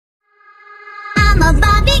I'm a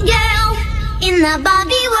Barbie girl in the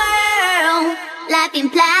Barbie world. Life in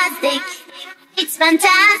plastic, it's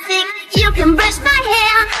fantastic. You can brush my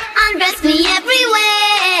hair, undress me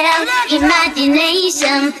everywhere.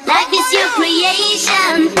 Imagination, life is your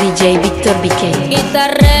creation. DJ VíctorBekey.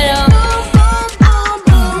 Guitarrero.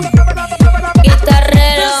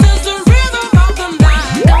 Guitarrero.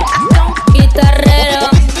 Guitarrero.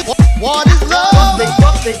 What is love?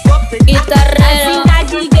 Guitarrero.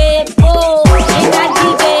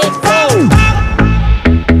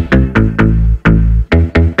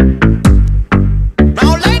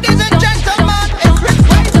 Now, ladies and gentlemen, it's with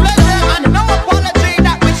great pleasure and no apology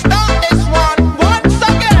that we start this one once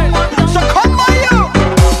again. So come on, you.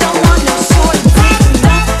 Don't want no short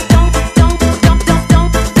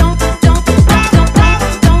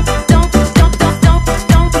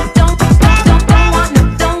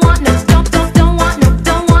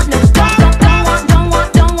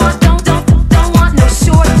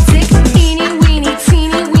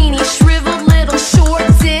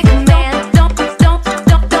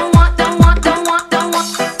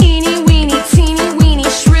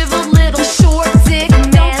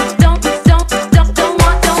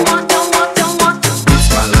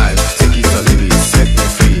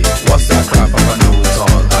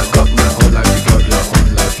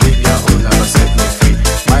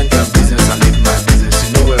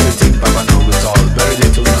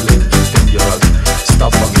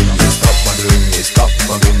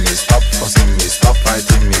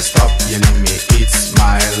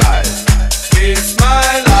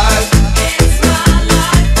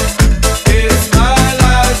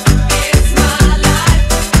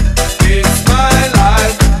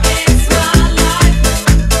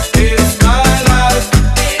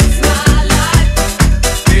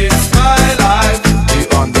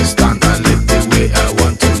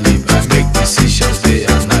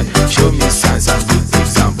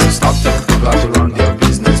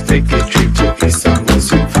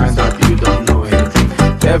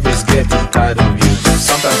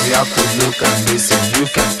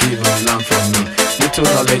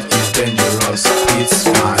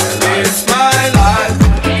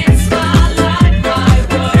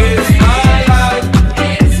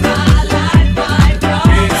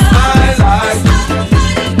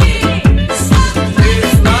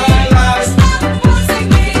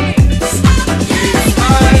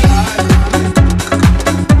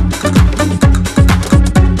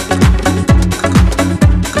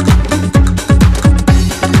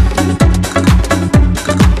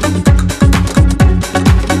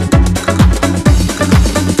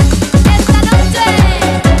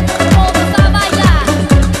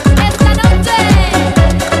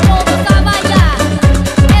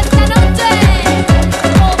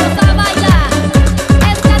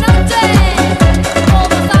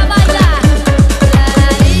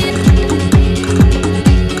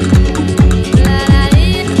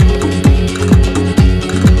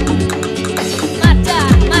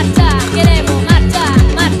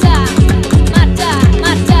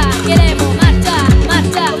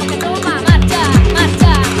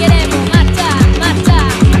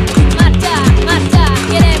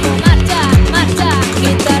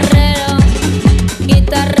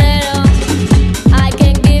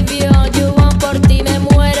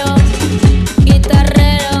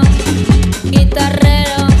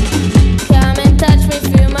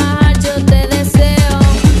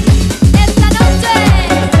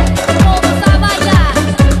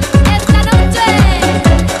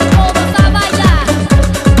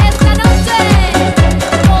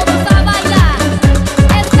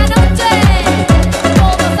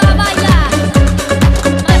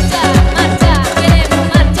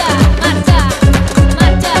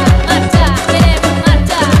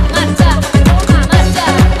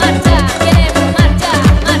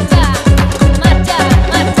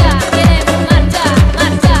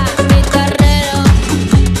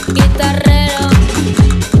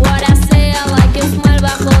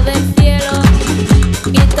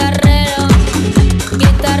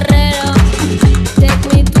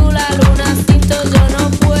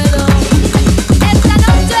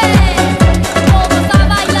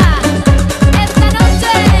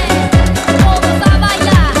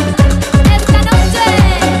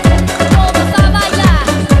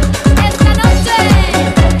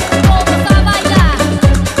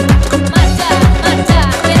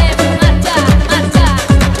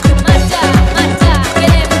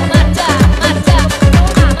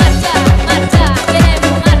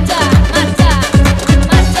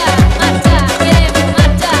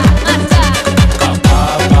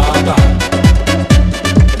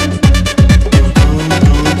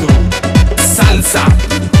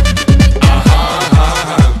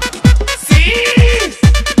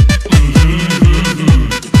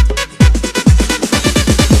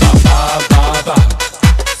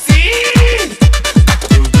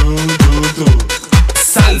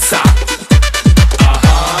salsa.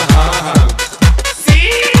 Sí.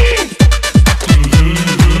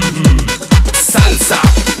 Salsa.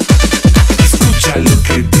 Escucha lo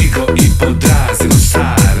que digo y podrás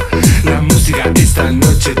gozar. La música esta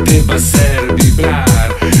noche te va a hacer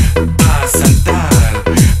vibrar, a saltar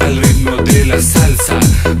al ritmo de la salsa,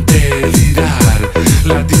 delirar.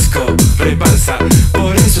 La disco rebalsa,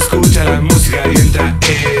 por eso escucha la música y entra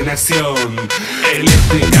en acción.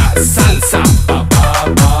 Electrica, salsa, pa pa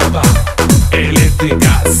pa pa.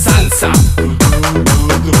 Electrica, salsa.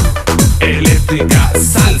 Electrica,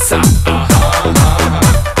 salsa.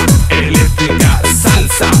 Electrica,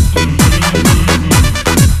 salsa.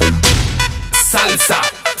 Salsa.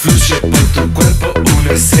 Fluye por tu cuerpo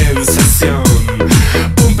una sensación,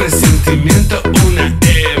 un presentimiento, una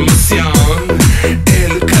emoción.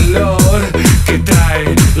 El calor que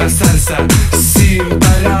trae la salsa sin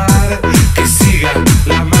parar, que siga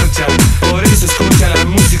la marcha. Por eso escucha la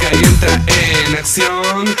música y entra en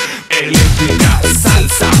acción. Electrica,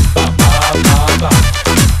 salsa, pa pa pa pa.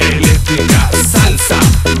 Electrica, salsa.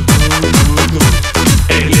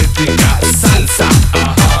 Electrica, salsa.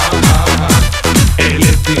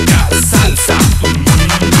 Electrica, salsa.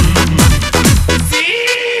 Sí.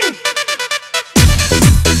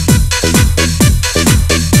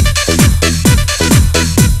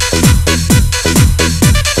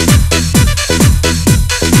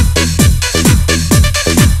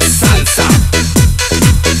 Salsa.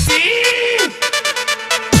 Sí.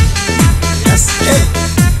 Yes, hey.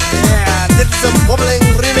 Yeah, dit is een bobbeling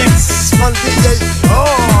remix van DJ.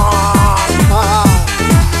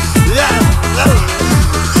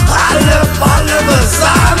 Alle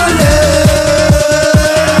verzamelen.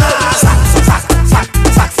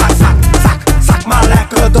 Zak maar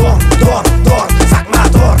lekker door. Zak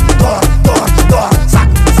maar door.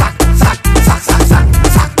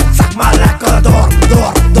 Zak maar lekker door.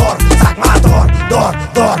 Zak maar door.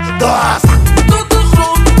 Tot de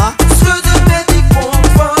grond, schudden met die kom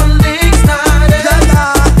van links naar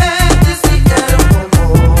rechts. Het is niet erg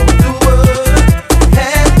om op te worden.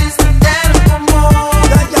 Het is niet erg om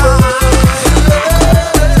op te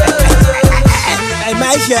Hey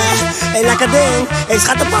meisje, hey lekker ding. Hey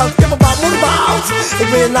schattenpoot, kippenbal, moederbout. Ik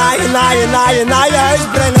wil je naar je huis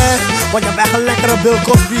brengen. Want je bent een lekkere Bill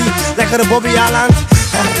Cosby, lekkere Bobby Aland.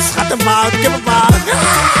 Schattenpoot, kippenbal.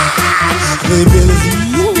 Ik wil je billen zien.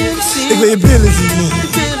 Ik wil je billen zien.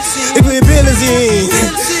 Ik wil je billen zien.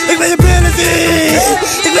 Ik wil je billen zien.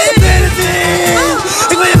 Ik wil je billen zien.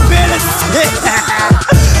 Ik wil je billen zien.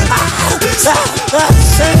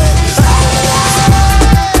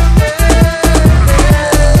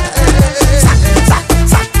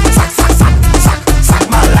 Zak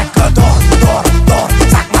maar lekker door.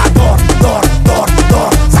 Zak maar door.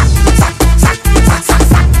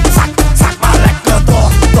 Zak maar lekker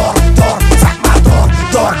door. Zak maar door.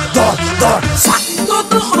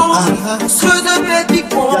 tot de grond. Schudden met die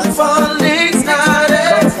kom van links naar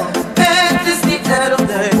rechts. Het is niet erg,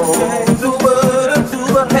 nee, doe we.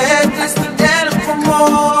 Het is niet erg, kom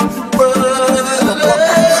op, doe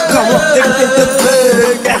Kom op, ik vind het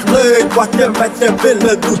leuk, echt leuk wat je met je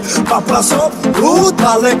billen doet. Maar pas op, goed,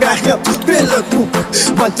 dan krijg je billenkoek.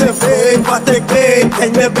 Want je weet wat ik weet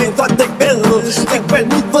en je weet wat ik wil. Ik ben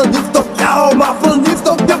niet verliefd op jou, maar verliefd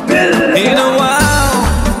op je billen. In a while,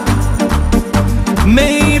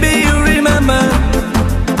 maybe you remember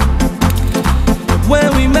when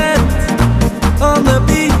we met on the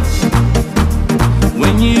beach,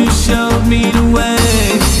 when you showed me the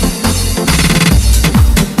way.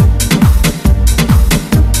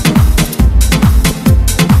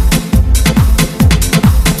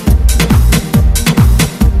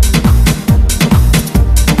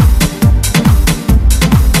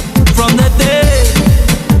 From that day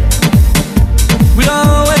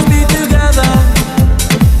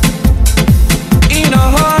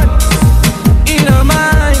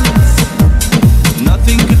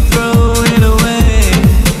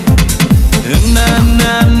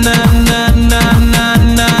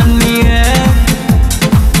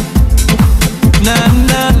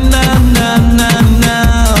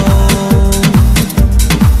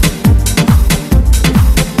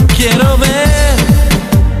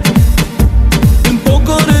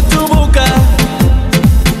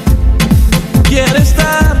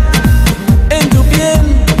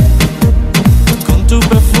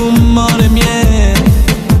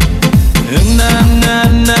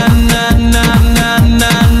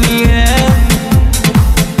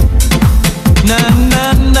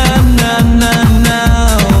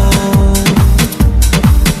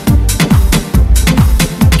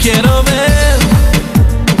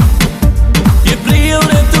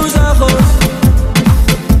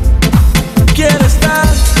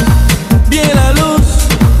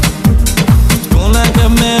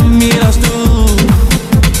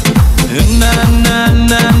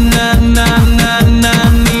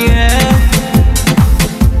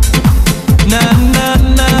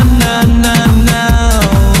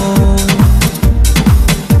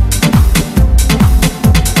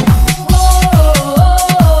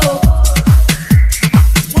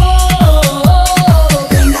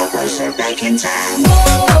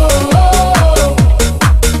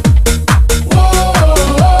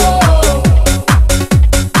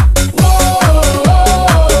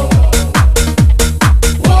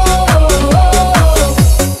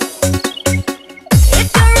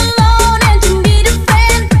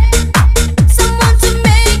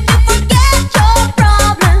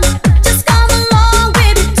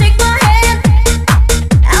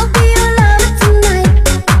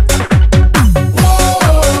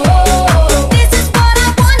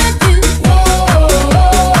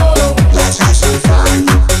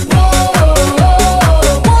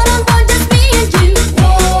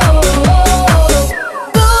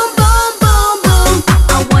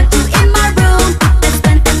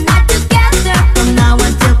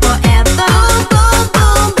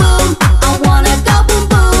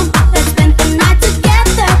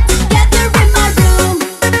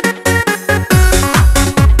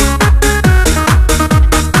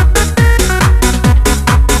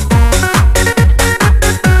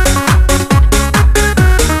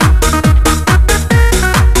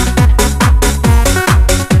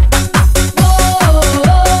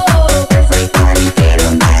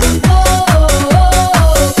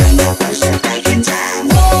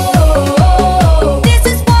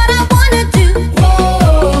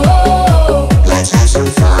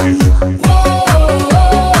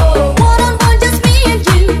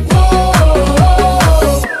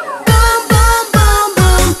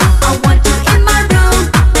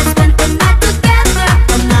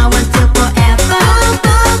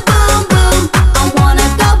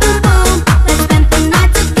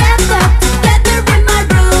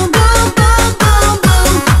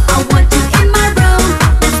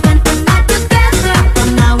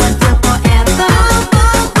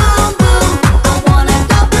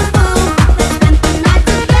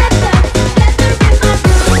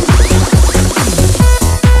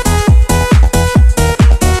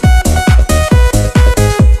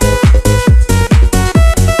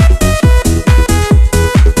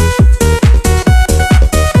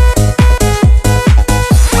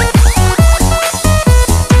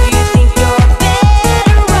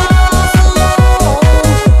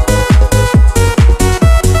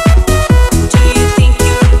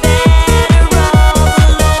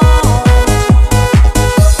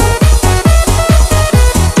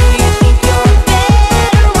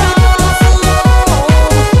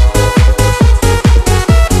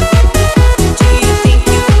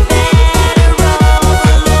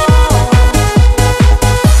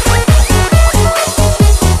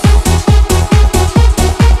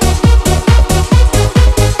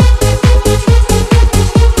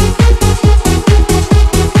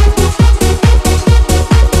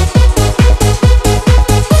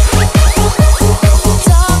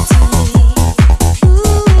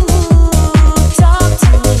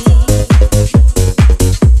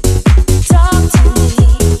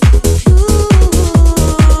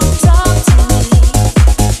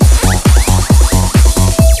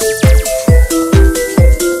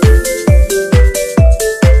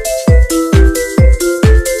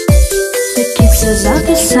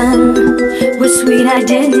done was sweet, I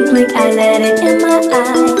didn't blink, I let it in my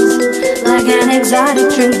eyes. Like an exotic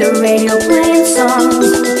drink, the radio playing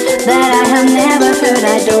songs that I have never heard,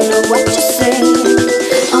 I don't know what to say.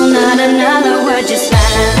 Oh, not another word, just la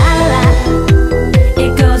la la la.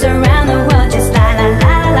 It goes around the world, just la la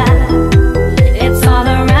la la. It's all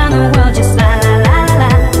around the world, just la la la la.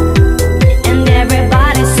 And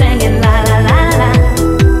everybody's singing la la la la.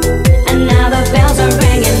 And now the bells are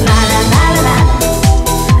ringing la la la la.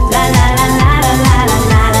 La la la la la la la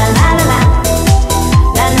la la la la.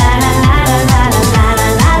 La la la la la la la la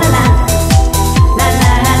la la la. La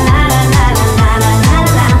la la la la la la la la la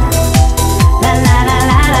la. La la la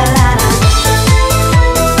la la la la.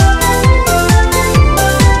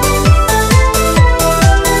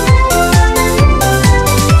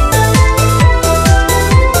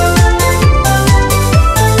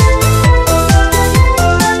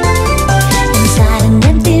 Inside an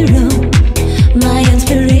empty room, my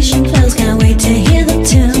inspiration flows.